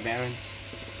thought they have Baron.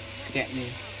 Scared me.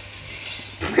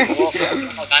 Oh,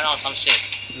 Diana or some shit.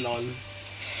 Lol.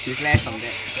 He flashed from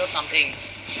that. Feel something.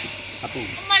 Kaboom.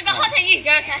 Oh my god, how tanky is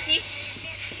Garrett, Cassie?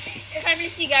 You can't really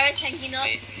see Garrett's tankiness.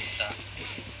 Wait,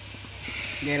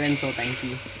 Garen so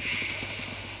tanky.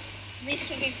 Please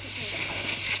kick.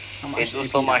 How They much do AP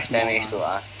so much does Morgan? damage to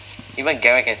us. Even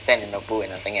Garen can stand in the pool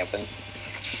and nothing happens.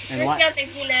 And what? Let's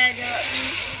tanky ladder.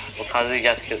 Okazu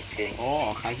just killed Sin.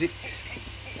 Oh, Kha'Zix.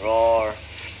 Roar.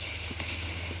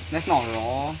 That's not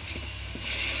raw.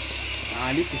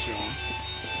 Ah, this is raw.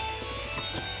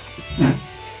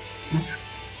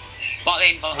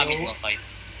 I mean, no, sorry.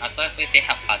 So let's say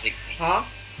help Kha'Zix. 啊？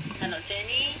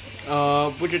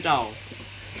不知道。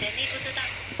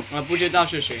不知道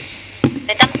是谁。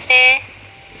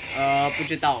不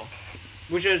知道。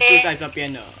不是住在这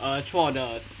边的，错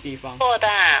的地方。错的。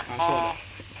错的。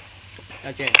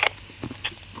再见。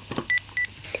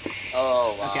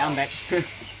 Oh wow. Okay, I'm back.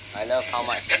 I love how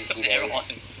much CC there is.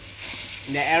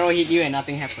 The arrow hit you and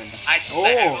nothing happened. Oh,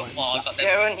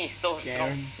 Garen is so strong.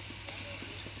 Garen.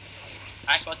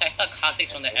 I protected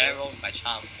Kha'Zix from the arrow by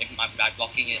charm by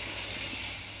blocking it.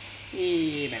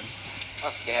 Man.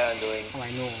 What's Garen doing? How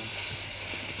I know?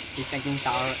 He's tanking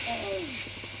tower.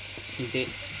 He's dead.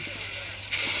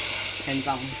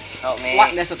 Handsome. Help me.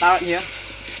 What? There's a turret here?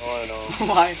 Oh no.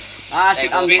 Why? Ah shit,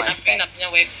 There I'm goes dead. my I'm bringing the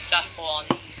wave, just hold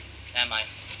on. Never mind.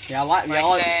 Yeah, what? My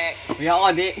stacks. We are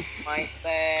all dead. My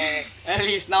stacks. At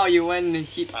least now you won't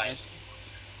hit. Right.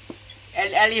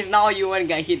 At least now you won't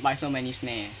get hit by so many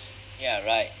snares. Yeah,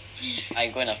 right.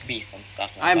 I'm gonna feast on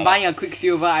stuff now. I'm buying a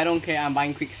Quicksilver. I don't care. I'm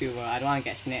buying Quicksilver. I don't want to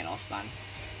get snared or stunned.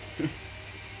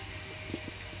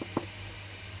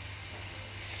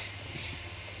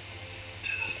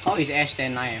 How is Ashe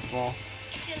 10, 9 and 4?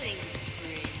 Killing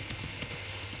spree.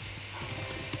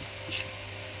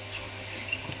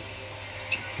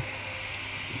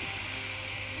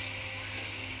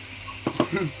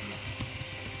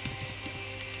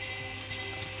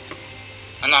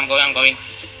 Oh, no, I'm going.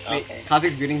 Wait, Okay.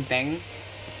 Kha'Zix's building tank.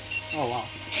 Oh wow.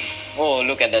 Oh,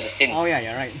 look at that stin. Oh yeah,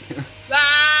 you're right. Run!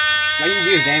 Why you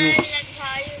do damage? Let me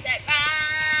tell you that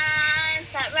run!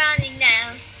 Start running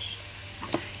now.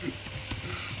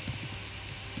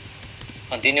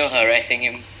 Continue harassing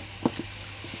him.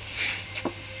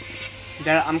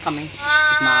 Jared, I'm coming.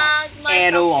 Ah, My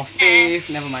arrow of faith.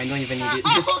 Never mind, don't even need it.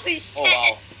 Holy shit! Oh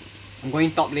wow. I'm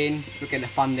going top lane. Look at the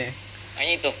farm there. I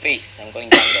need to face. I'm going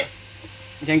jungle.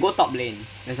 You can go top lane.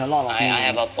 There's a lot of I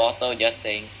have a minions. portal, just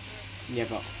saying. You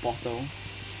have a portal.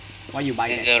 Why you buy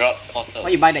It's that? a rock portal. Why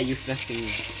you buy that useless thing?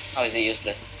 How is it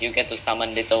useless? You get to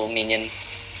summon little minions.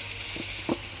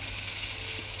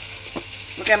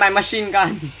 Look at my machine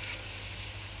gun.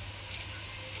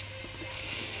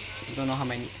 I don't know how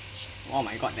many. Oh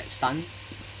my god, that stun.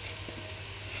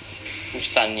 Who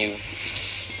stun you?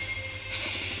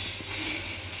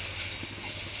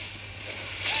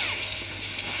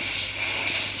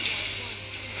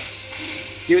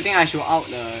 Do you think I should out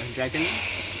the dragon?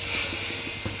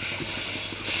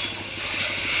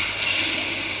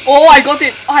 Oh, I got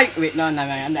it! Wait, no,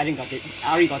 I didn't got it.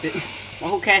 I already got it.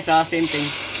 Well, who cares, same thing.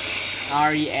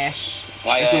 Ari, Ashe.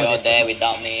 Why There's are no you there difference.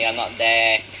 without me? I'm not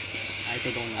there. I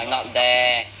still don't know. I'm not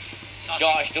there.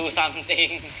 George, do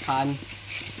something. Can't.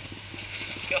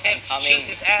 Kill him. Coming. Shoot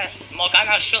his ass.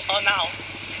 Morgana, shoot her now.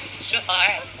 Shoot her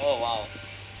ass. Oh wow.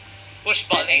 Push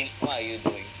bot lane. What are you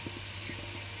doing?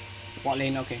 Bot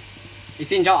lane, okay. Is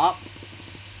Xin Zhao up?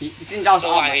 Xin Zhao's So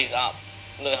up. why right? he's up?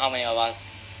 Look how many of us.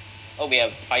 Oh, we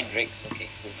have 5 drakes. Okay,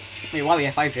 good. Wait, why we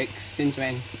have 5 drakes? Since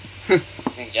when?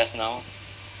 Since just now.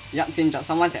 Yup, Xin Zhao.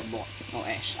 Someone's at bot. Oh,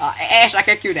 Ashe. Ashe, I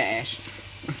can kill that Ashe.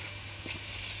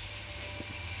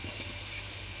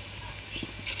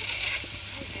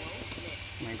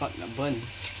 Oh my god, the burn.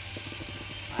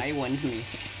 I won't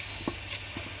miss.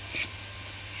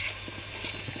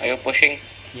 Are you pushing?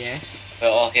 Yes. We're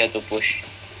all here to push.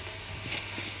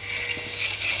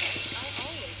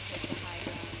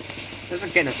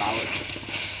 Let's get the tower.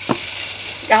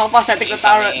 Look at how fast I take the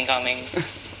turret. Incoming. Look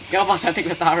how fast I take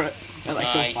the turret. That's like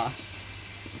Nice. so fast.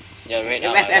 It's the red It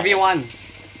out, messed I love it. everyone.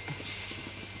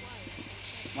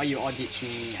 Why you all ditch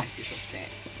me? I feel so sad.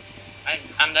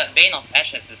 I'm the bane of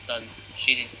Ashe assistance.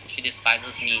 She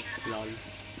despises me. Lol.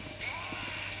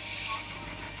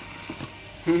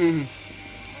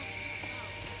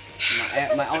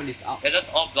 my ult is up. They're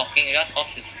just all blocking. They're just all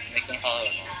she's making her.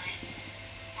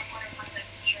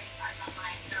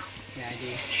 Yeah, I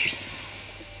did.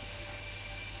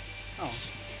 Oh,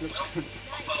 look.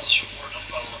 Follows your word, I'll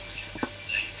follow up with you in a couple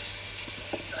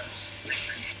days.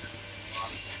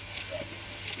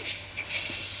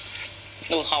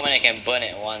 Look how many I can burn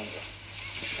at once.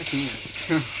 That's me.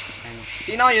 I know.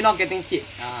 See, now you're not getting hit.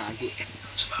 Ah, good. See,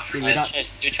 I'm without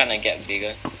still trying to get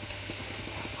bigger.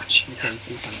 you can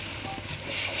do something.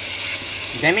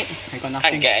 Damn it! I got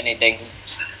nothing. Can't get anything.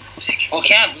 Oh,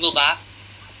 can I have blue buff?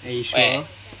 Are you sure? Where?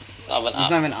 Not even It's up.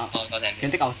 not even up. Oh, goddamn You can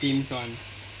it. take our team's one.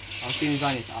 Our team's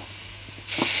one is up.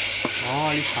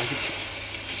 Oh, this Kha'Zix.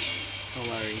 Don't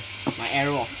worry. My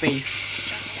arrow of faith.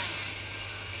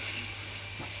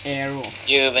 My arrow of...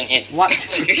 You even hit. What?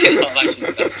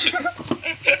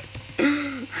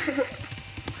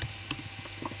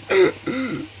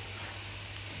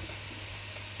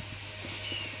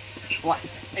 What?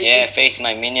 Yeah, face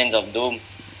my minions of doom.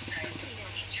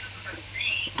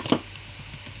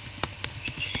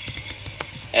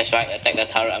 That's right, attack the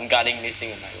turret. I'm guarding this thing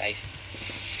with my life.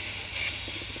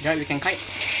 Right, we can kite.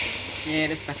 Yeah,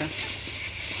 that's better.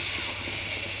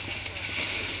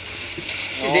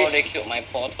 Is No, it? they killed my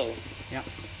portal. Yep.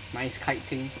 Nice kite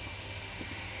thing.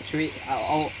 Should we...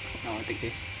 no, I'll take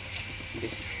this.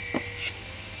 This.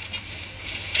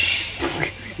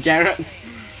 Jared.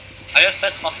 I just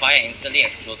pressed crossfire and instantly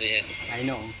exploded it. I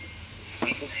know.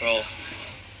 I'm too pro.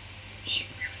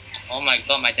 Oh my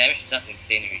god, my damage is just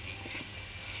insane already.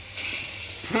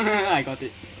 I got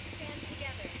it.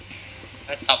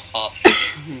 Let's help top.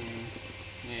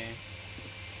 Yeah.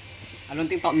 I don't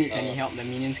think top needs any help. The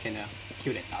minions can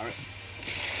kill that turret.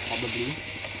 Probably.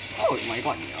 Oh my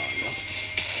god,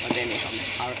 what damage on that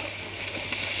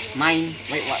turret? Mine.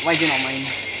 Wait, why is it not mine?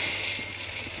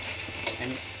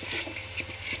 Damn it.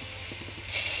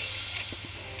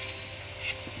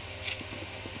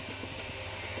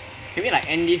 Can we like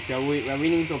end this? We're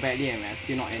winning so badly and we're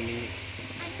still not ending it.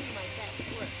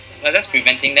 We're just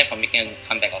preventing them from making a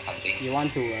comeback or something. You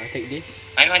want to take this?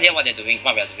 I have no idea what they're doing,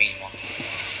 what we are doing anymore.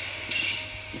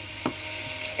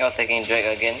 You're taking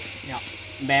Drake again? Yeah.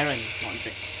 Baron, not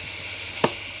Drake.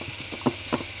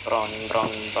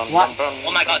 What?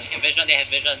 Oh my god, they have vision, they have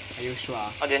vision. Are you sure?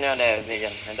 How do you know they have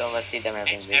vision? I don't ever see them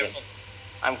having Ashe, vision. arrow.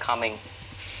 I'm coming.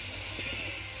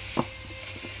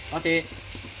 Okay.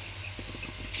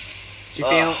 She Oh,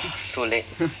 failed. too late.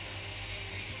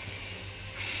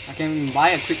 I can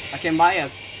buy a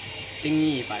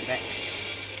thingy if I bet.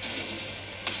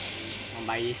 I'll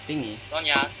buy this thingy.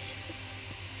 Sonia,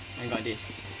 I got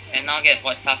this. and now get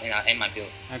void stuff and I'll end my build.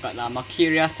 I got the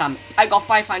Mercuria Sum. I got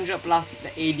 500 plus the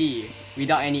AD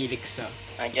without any elixir.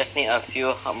 I just need a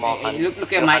few more. Hey, look a at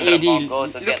few my hundred AD. more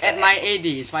gold to Look get at the my AD.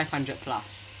 It's 500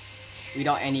 plus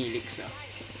without any elixir.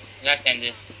 Let's end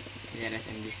this. Yeah, let's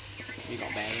end this. We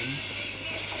got Baron.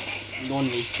 Don't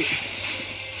waste it.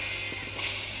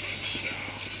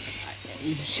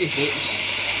 She's dead.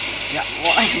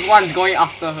 Yeah, one's going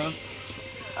after her.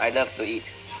 I love to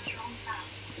eat.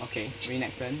 Okay,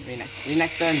 Renekton.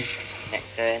 Renekton.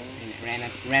 Nectarine.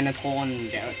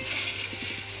 Renaton, Garrett.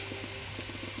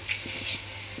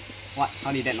 What?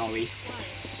 How did that not waste?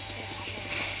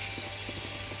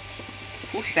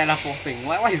 Who's teleporting?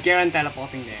 Why is Garen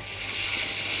teleporting there?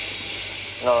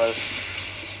 Lol.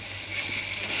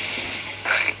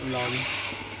 Lol.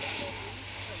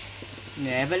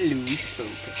 Never lose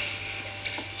focus.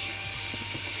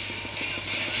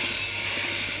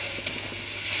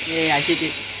 Yeah, I hit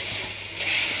it.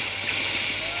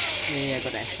 Yeah, I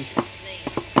got the assist.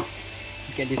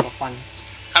 Let's get this for fun.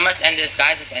 How much end this,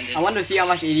 guys? Let's end this. I want to see how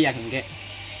much AD I can get.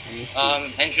 Let me see.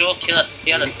 Andrew,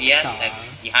 clear the CS and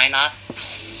behind us.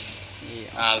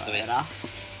 Yeah, we'll do it.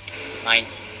 rough. 9.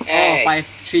 Hey. Oh,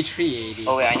 533 AD.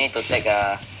 Oh wait, I need to take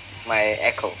my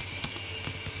echo.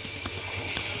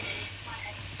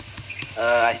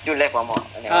 I still left one more.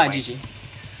 Never mind. GG.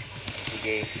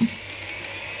 Okay.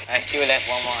 I still left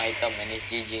one more item and it's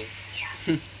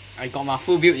GG. I got my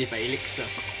full build with an elixir.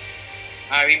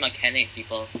 Ari mechanics,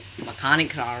 people.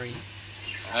 Mechanics Ari.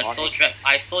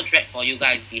 I stole Dread for you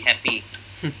guys. Be happy.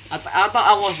 I thought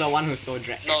I was the one who stole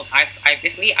Drake. No, I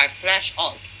basically I flash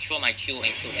out through my Q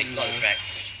and kill like got Dread.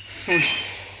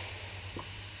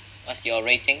 What's your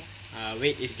ratings?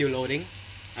 Wait, it's still loading.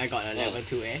 I got a level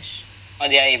 2 Ashe. How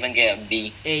did I even get a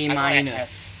B? A got an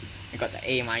minus. I got the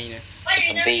A minus.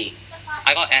 A B.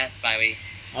 I got S by the way.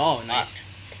 Oh, nice.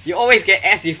 You always get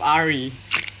S with Ari.